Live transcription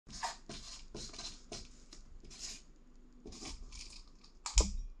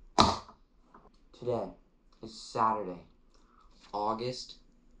Today is Saturday, August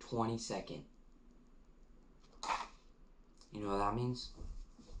 22nd. You know what that means?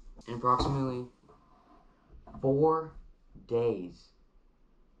 In approximately 4 days,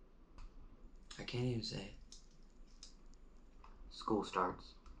 I can't even say it, school starts.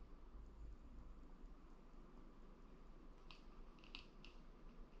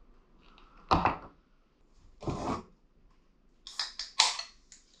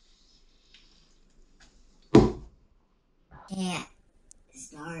 Can't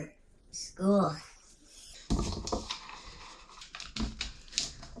start school.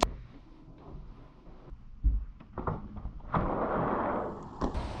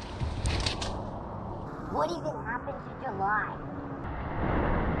 What even happened to July?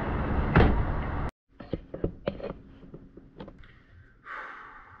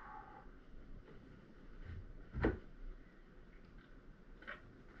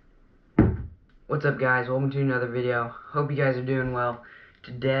 What's up, guys? Welcome to another video. Hope you guys are doing well.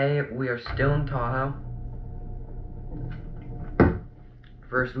 Today we are still in Tahoe.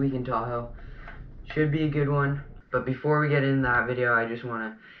 First week in Tahoe. Should be a good one. But before we get into that video, I just want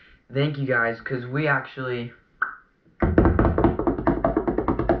to thank you guys, because we actually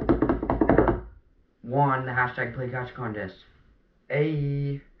won the #PlayCatch contest.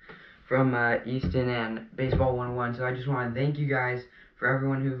 From Easton and Baseball 101. So I just want to thank you guys for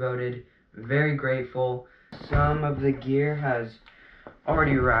everyone who voted. Very grateful. Some of the gear has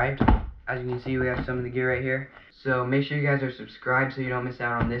already arrived. As you can see, we have some of the gear right here. So make sure you guys are subscribed so you don't miss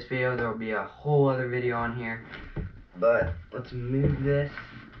out on this video. There will be a whole other video on here. But let's move this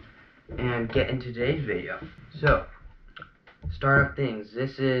and get into today's video. So, start up things.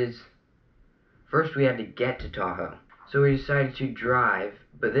 This is, first we had to get to Tahoe. So we decided to drive,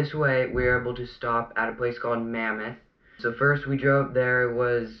 but this way we were able to stop at a place called Mammoth. So first we drove there. It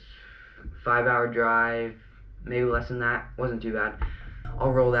was a 5-hour drive, maybe less than that. Wasn't too bad.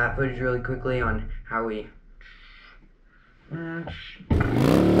 I'll roll that footage really quickly on how we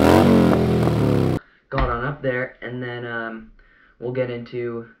got on up there, and then we'll get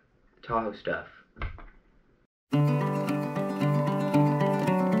into Tahoe stuff.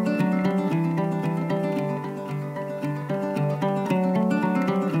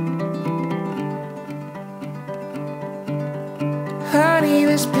 Honey,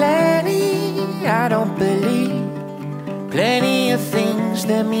 there's plenty I don't believe, plenty of things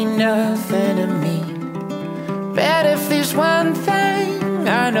that mean nothing to me. But if there's one thing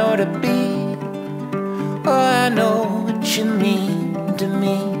I know to be, oh, I know what you mean to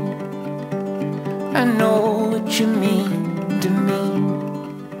me. I know what you mean to me.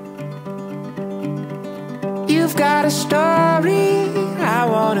 You've got a story I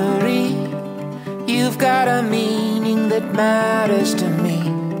wanna read. You've got a meaning that matters to me.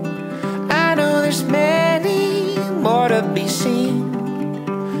 I know there's many more to be seen,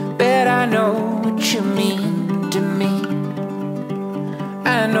 but I know what you mean to me.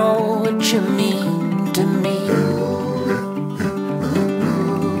 I know what you mean to me.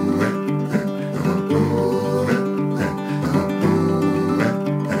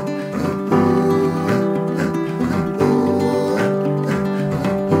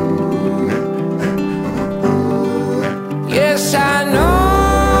 Yes, I know.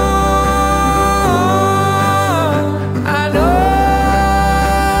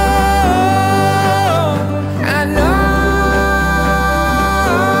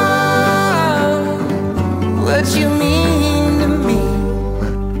 What you mean to me.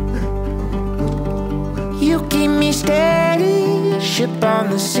 You keep me steady, ship on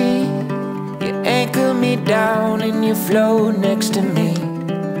the sea. You anchor me down and you float next to me.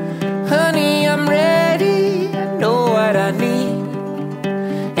 Honey, I'm ready, I know what I need,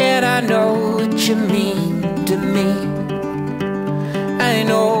 and I know what you mean to me. I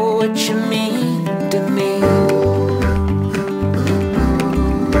know what you mean to me.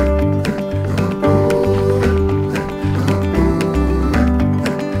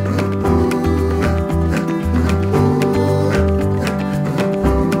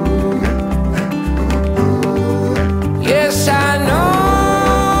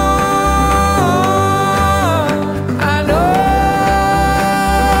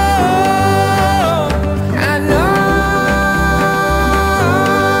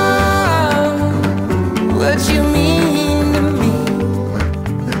 What you mean to me.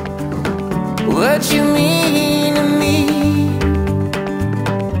 What you mean to me.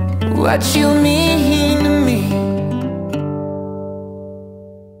 What you mean to me.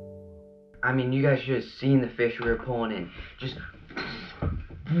 I mean, you guys should have seen the fish we were pulling in. Just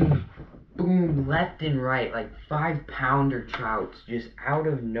boom, boom, left and right, like 5-pounder trouts, just out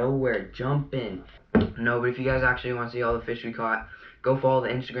of nowhere, jumping. No, but if you guys actually want to see all the fish we caught, go follow the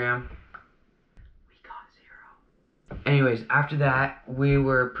Instagram. We caught 0. Anyways, after that, we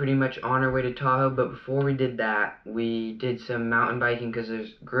were pretty much on our way to Tahoe, but before we did that, we did some mountain biking, because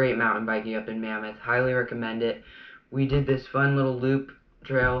there's great mountain biking up in Mammoth. Highly recommend it. We did this fun little loop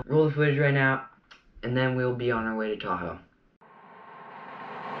trail. Roll the footage right now, and then we'll be on our way to Tahoe.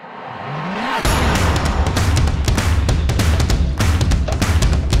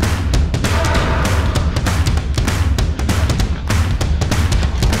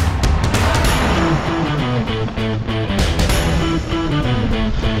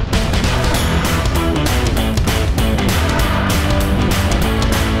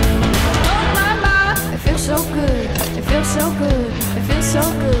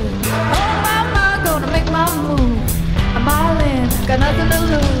 Got nothing to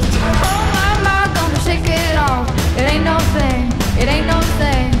lose. Oh my, gonna shake it off. It ain't no thing, it ain't no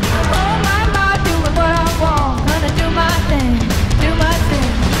thing. Oh my, doing what I want. Gonna do my thing, do my thing.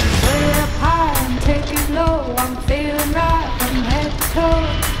 Way up high and take it low. I'm feeling right from head to toe.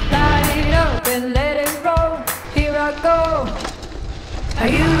 Light it up and let it roll. Here I go. Are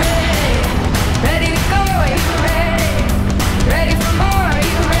you ready? Ready to go? Are you ready? Ready for more? Are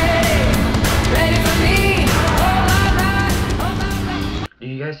you ready? Ready for me? Did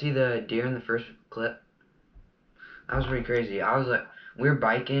you guys see the deer in the first clip? That was pretty crazy. I was like, we were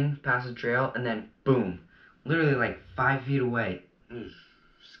biking past the trail, and then boom, literally like 5 feet away. It was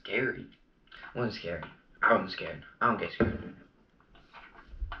scary. I wasn't scared. I wasn't scared. I don't get scared.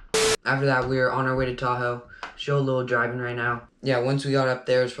 After that, we were on our way to Tahoe. Show a little driving right now. Yeah, once we got up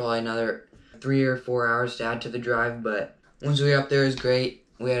there, it was probably another 3 or 4 hours to add to the drive, but once we got up there, it was great.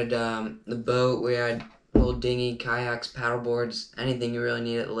 We had the boat, we had little dinghy, kayaks, paddle boards, anything you really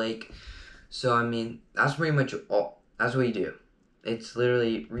need at the lake. So, I mean, that's pretty much all. That's what you do. It's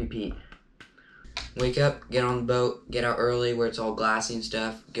literally repeat. Wake up, get on the boat, get out early where it's all glassy and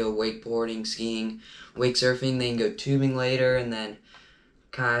stuff, go wakeboarding, skiing, wake surfing, then go tubing later, and then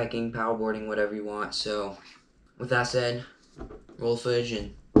kayaking, paddleboarding, whatever you want. So, with that said, roll footage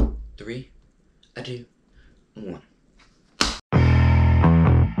in 3, 2, 1.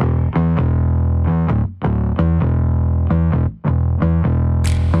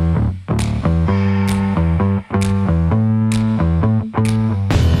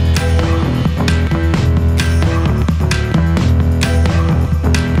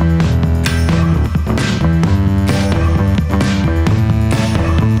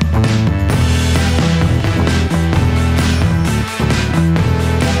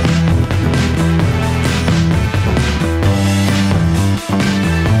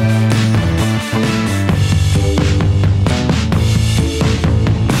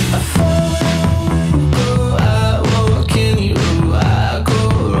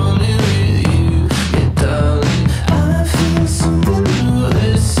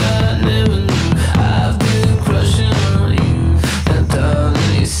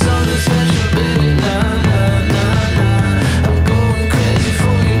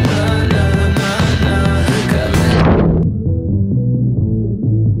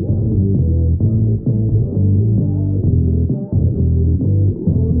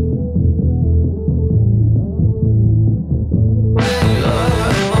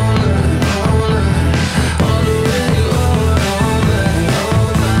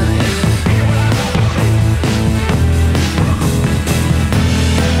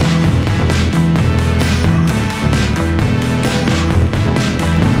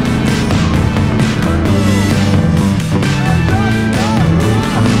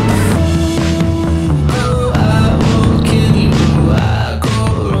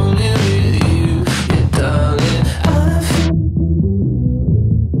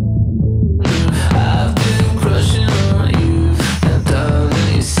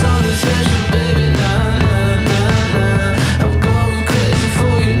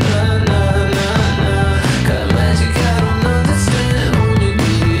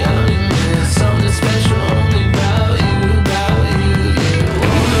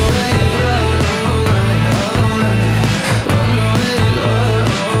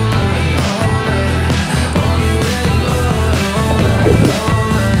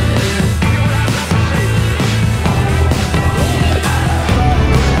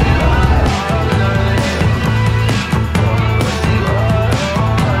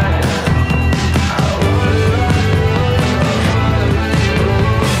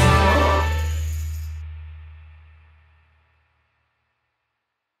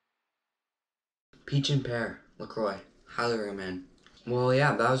 Peach and pear, LaCroix. Highly recommend. Well,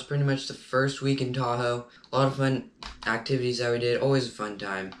 yeah, that was pretty much the first week in Tahoe. A lot of fun activities that we did. Always a fun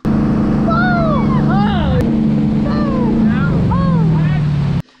time.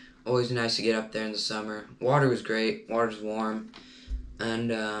 Always nice to get up there in the summer. Water was great. Water's warm.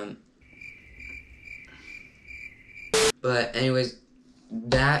 And, but anyways,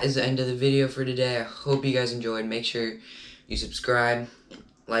 that is the end of the video for today. I hope you guys enjoyed. Make sure you subscribe,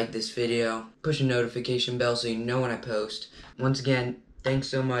 like this video, push a notification bell so you know when I post. Once again, thanks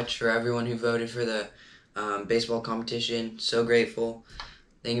so much for everyone who voted for the baseball competition. So grateful.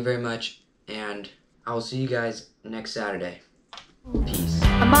 Thank you very much, and I will see you guys next Saturday. Peace.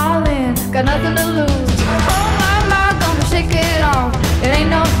 I'm all in, got nothing to lose. Oh my, gonna shake it off. It ain't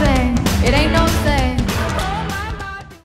no thing, it ain't no thing.